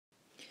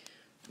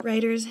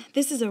Writers,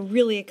 this is a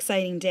really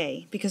exciting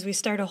day because we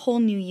start a whole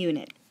new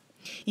unit.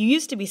 You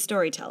used to be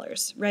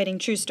storytellers, writing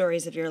true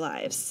stories of your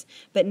lives,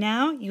 but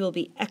now you will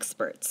be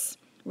experts,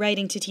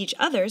 writing to teach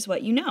others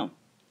what you know.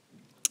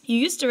 You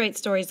used to write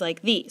stories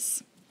like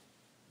these.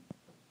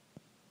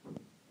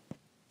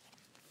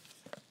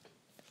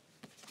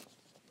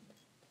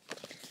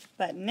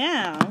 But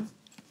now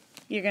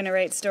you're going to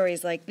write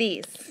stories like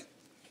these.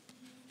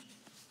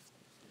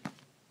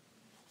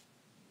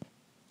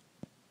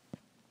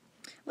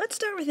 Let's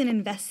start with an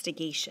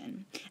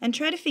investigation and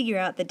try to figure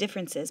out the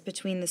differences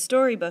between the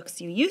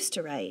storybooks you used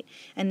to write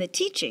and the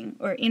teaching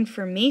or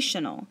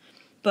informational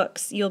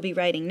books you'll be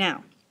writing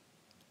now.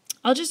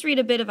 I'll just read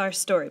a bit of our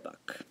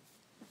storybook.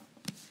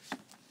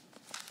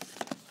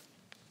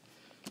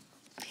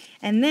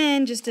 And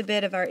then just a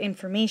bit of our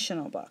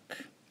informational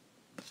book.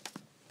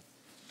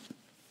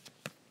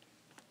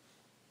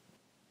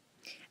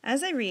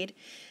 As I read,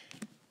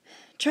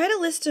 try to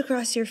list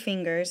across your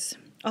fingers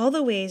all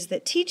the ways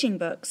that teaching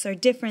books are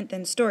different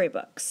than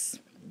storybooks.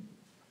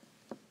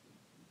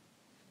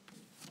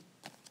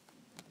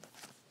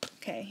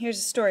 Okay, here's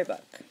a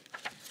storybook.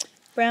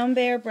 Brown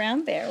bear,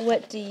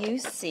 what do you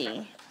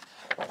see?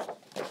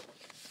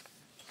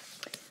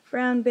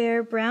 Brown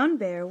bear,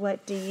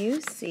 what do you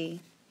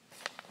see?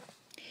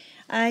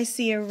 I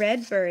see a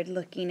red bird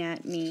looking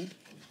at me.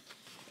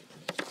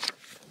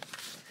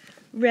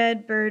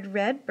 Red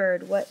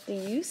bird, what do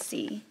you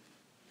see?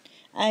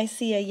 I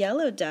see a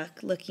yellow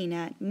duck looking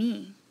at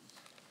me.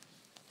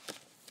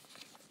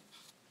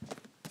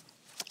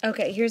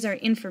 Okay, here's our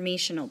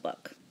informational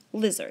book,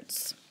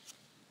 Lizards.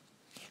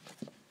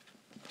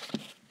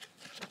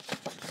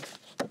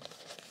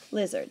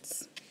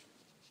 Lizards.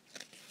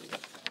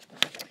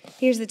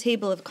 Here's the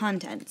table of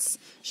contents,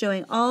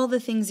 showing all the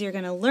things you're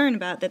going to learn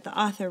about that the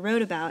author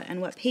wrote about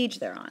and what page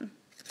they're on.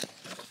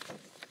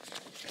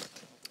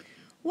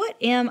 What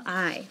am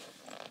I?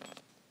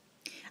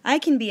 I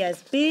can be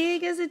as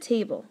big as a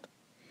table.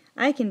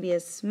 I can be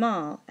as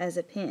small as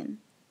a pin.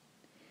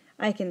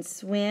 I can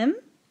swim,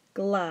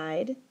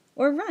 glide,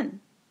 or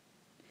run.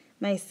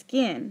 My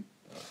skin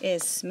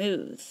is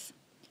smooth,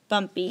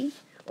 bumpy,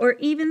 or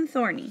even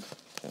thorny.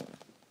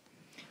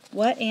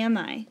 What am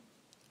I?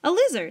 A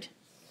lizard.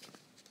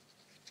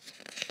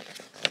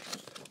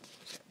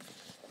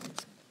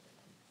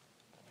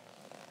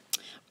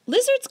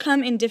 Lizards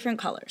come in different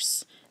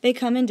colors. They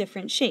come in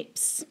different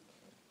shapes.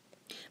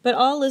 But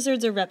all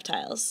lizards are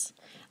reptiles.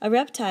 A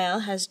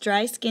reptile has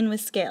dry skin with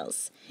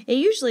scales. It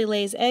usually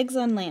lays eggs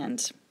on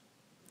land.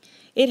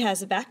 It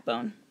has a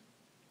backbone.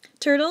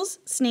 Turtles,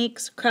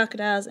 snakes,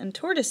 crocodiles, and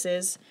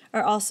tortoises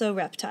are also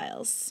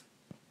reptiles.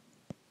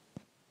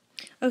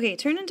 Okay,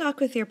 turn and talk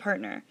with your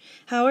partner.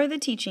 How are the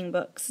teaching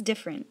books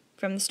different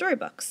from the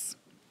storybooks?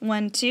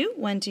 1, 2,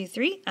 1, 2,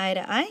 3, eye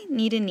to eye,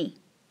 knee to knee.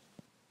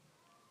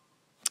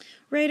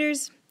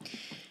 Writers,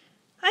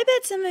 I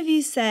bet some of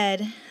you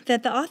said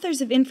that the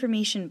authors of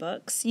information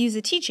books use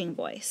a teaching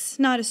voice,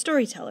 not a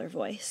storyteller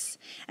voice,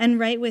 and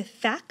write with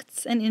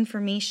facts and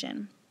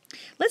information.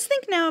 Let's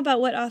think now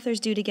about what authors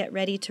do to get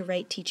ready to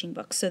write teaching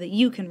books so that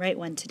you can write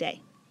one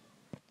today.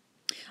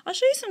 I'll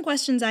show you some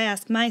questions I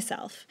ask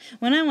myself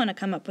when I want to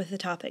come up with a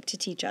topic to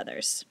teach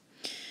others.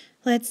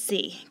 Let's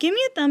see. Give me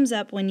a thumbs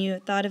up when you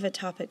thought of a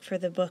topic for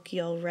the book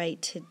you'll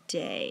write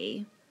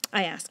today.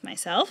 I ask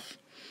myself,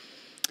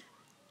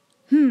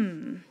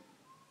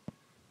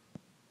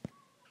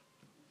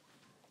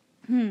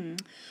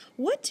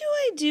 what do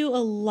I do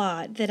a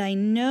lot that I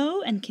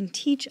know and can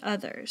teach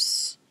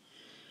others?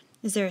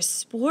 Is there a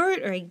sport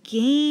or a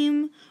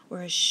game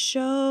or a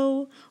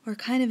show or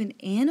kind of an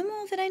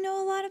animal that I know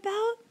a lot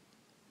about?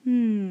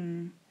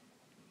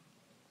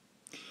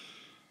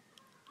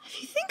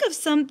 If you think of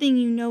something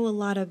you know a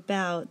lot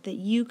about that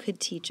you could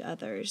teach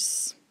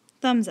others,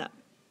 thumbs up.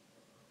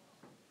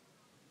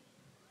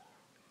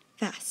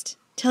 Fast.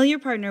 Tell your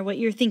partner what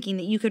you're thinking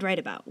that you could write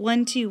about.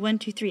 1, 2, 1,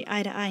 2, 3,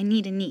 eye to eye,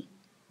 knee to knee.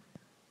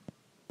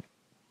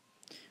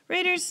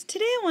 Writers,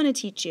 today I want to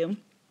teach you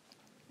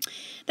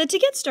that to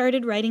get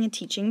started writing a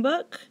teaching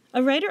book,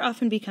 a writer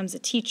often becomes a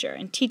teacher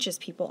and teaches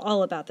people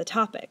all about the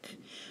topic.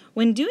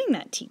 When doing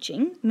that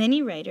teaching, many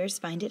writers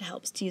find it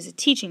helps to use a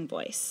teaching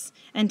voice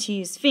and to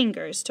use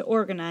fingers to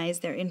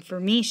organize their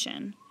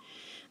information.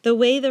 That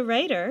way the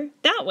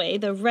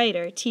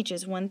writer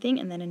teaches one thing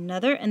and then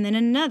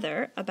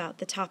another about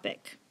the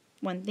topic.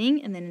 One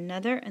thing and then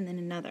another and then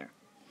another.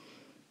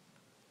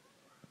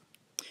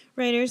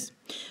 Writers,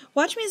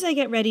 watch me as I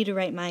get ready to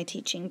write my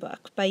teaching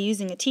book by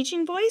using a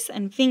teaching voice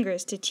and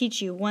fingers to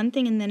teach you one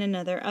thing and then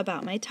another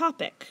about my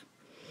topic.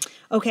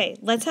 Okay,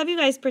 let's have you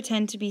guys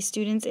pretend to be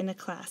students in a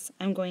class.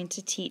 I'm going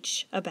to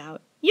teach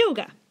about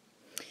yoga.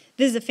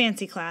 This is a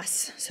fancy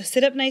class, so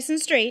sit up nice and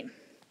straight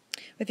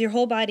with your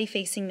whole body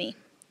facing me.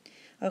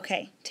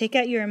 Okay, take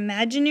out your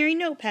imaginary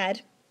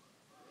notepad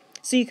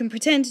so you can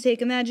pretend to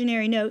take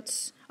imaginary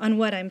notes on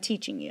what I'm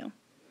teaching you.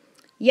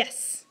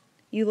 Yes,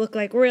 you look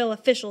like real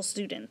official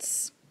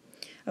students.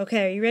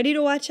 Okay, are you ready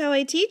to watch how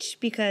I teach?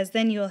 Because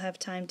then you'll have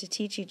time to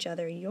teach each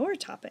other your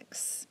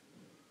topics.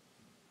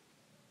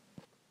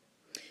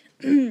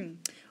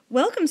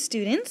 Welcome,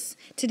 students.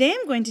 Today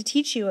I'm going to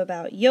teach you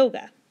about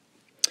yoga.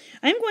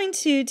 I'm going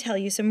to tell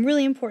you some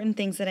really important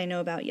things that I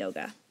know about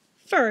yoga.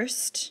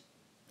 First,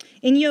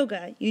 in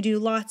yoga, you do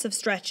lots of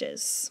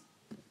stretches.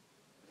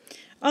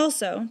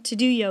 Also, to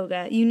do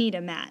yoga, you need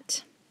a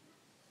mat.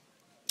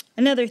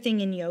 Another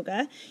thing in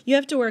yoga, you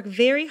have to work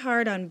very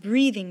hard on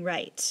breathing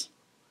right.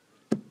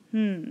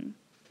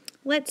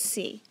 Let's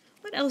see.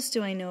 What else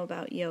do I know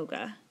about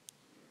yoga?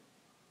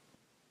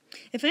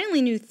 If I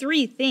only knew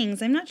 3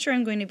 things, I'm not sure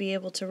I'm going to be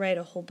able to write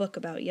a whole book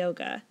about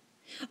yoga.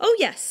 Oh,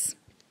 yes.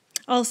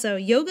 Also,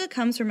 yoga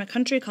comes from a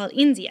country called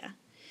India.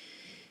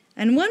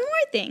 And one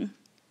more thing.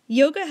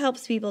 Yoga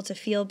helps people to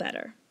feel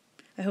better.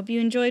 I hope you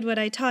enjoyed what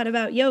I taught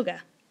about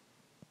yoga.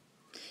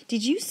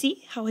 Did you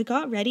see how I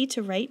got ready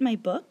to write my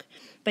book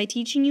by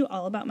teaching you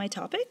all about my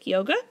topic,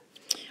 yoga?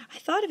 I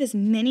thought of as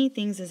many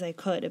things as I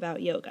could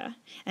about yoga,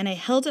 and I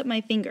held up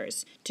my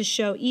fingers to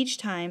show each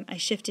time I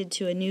shifted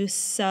to a new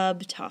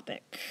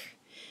subtopic,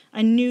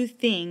 a new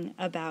thing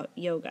about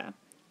yoga.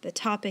 The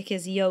topic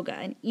is yoga,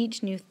 and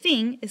each new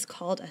thing is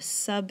called a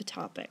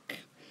subtopic.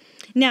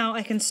 Now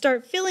I can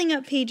start filling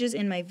up pages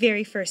in my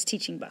very first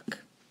teaching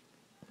book.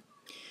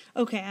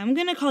 Okay, I'm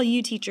going to call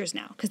you teachers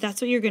now, because that's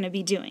what you're going to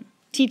be doing,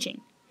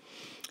 teaching.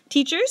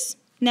 Teachers,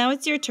 now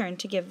it's your turn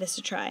to give this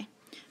a try.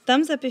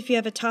 Thumbs up if you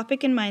have a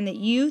topic in mind that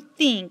you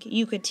think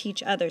you could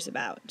teach others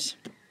about.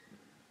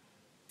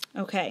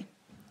 Okay.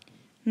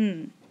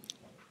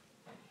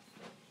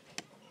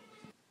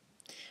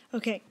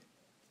 Okay.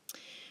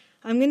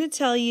 I'm going to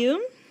tell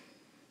you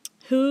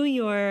who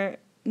your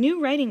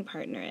new writing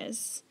partner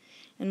is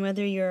and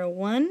whether you're a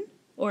 1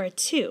 or a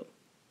 2.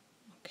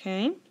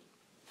 Okay?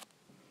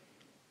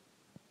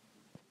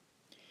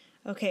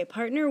 Okay,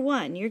 partner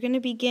 1, you're going to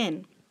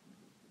begin.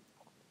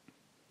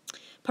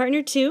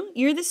 Partner 2,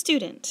 you're the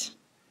student.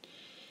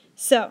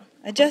 So,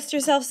 adjust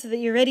yourself so that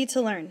you're ready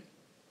to learn.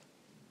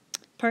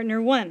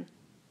 Partner 1,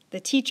 the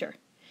teacher.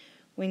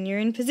 When you're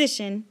in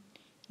position,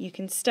 you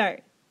can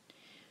start.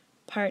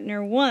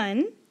 Partner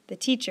 1, the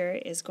teacher,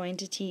 is going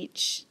to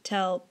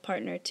tell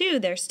partner 2,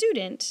 their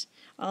student,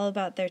 all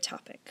about their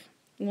topic.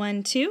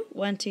 1, 2,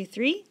 1, 2,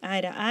 3, eye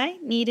to eye,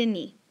 knee to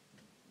knee.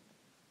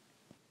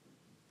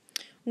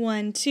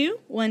 1, 2,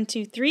 1,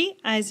 2, 3,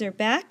 eyes are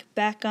back,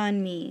 back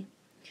on me.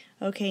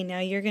 Okay, now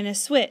you're going to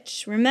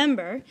switch.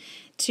 Remember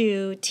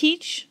to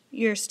teach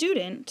your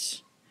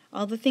student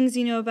all the things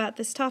you know about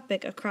this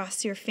topic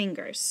across your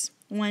fingers.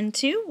 1,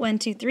 2, 1,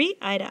 2, 3,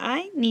 eye to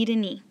eye, knee to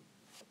knee.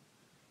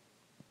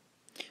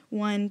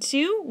 1,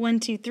 2, 1,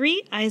 2,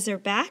 3, eyes are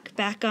back,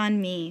 back on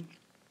me.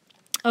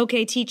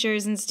 Okay,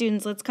 teachers and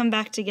students, let's come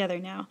back together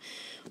now.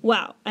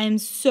 Wow, I am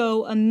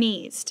so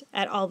amazed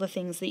at all the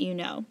things that you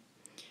know.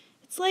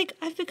 It's like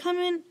I've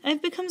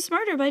become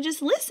smarter by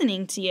just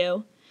listening to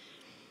you.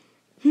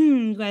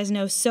 You guys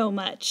know so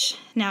much.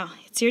 Now,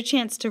 it's your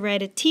chance to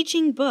write a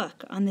teaching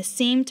book on the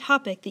same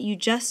topic that you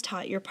just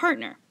taught your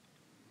partner.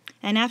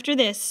 And after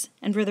this,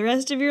 and for the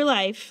rest of your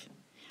life,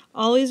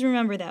 always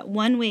remember that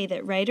one way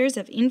that writers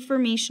of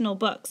informational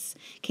books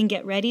can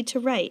get ready to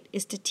write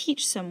is to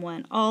teach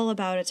someone all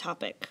about a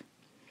topic.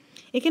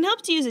 It can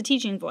help to use a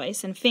teaching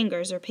voice and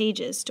fingers or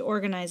pages to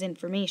organize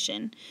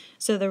information,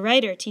 so the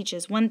writer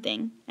teaches one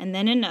thing, and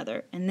then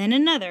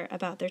another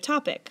about their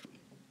topic.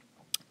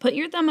 Put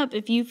your thumb up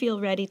if you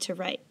feel ready to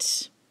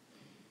write.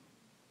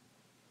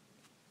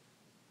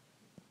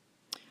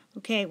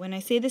 Okay, when I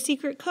say the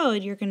secret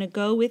code, you're going to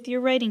go with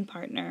your writing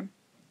partner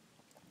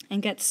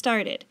and get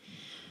started.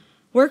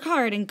 Work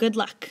hard and good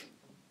luck.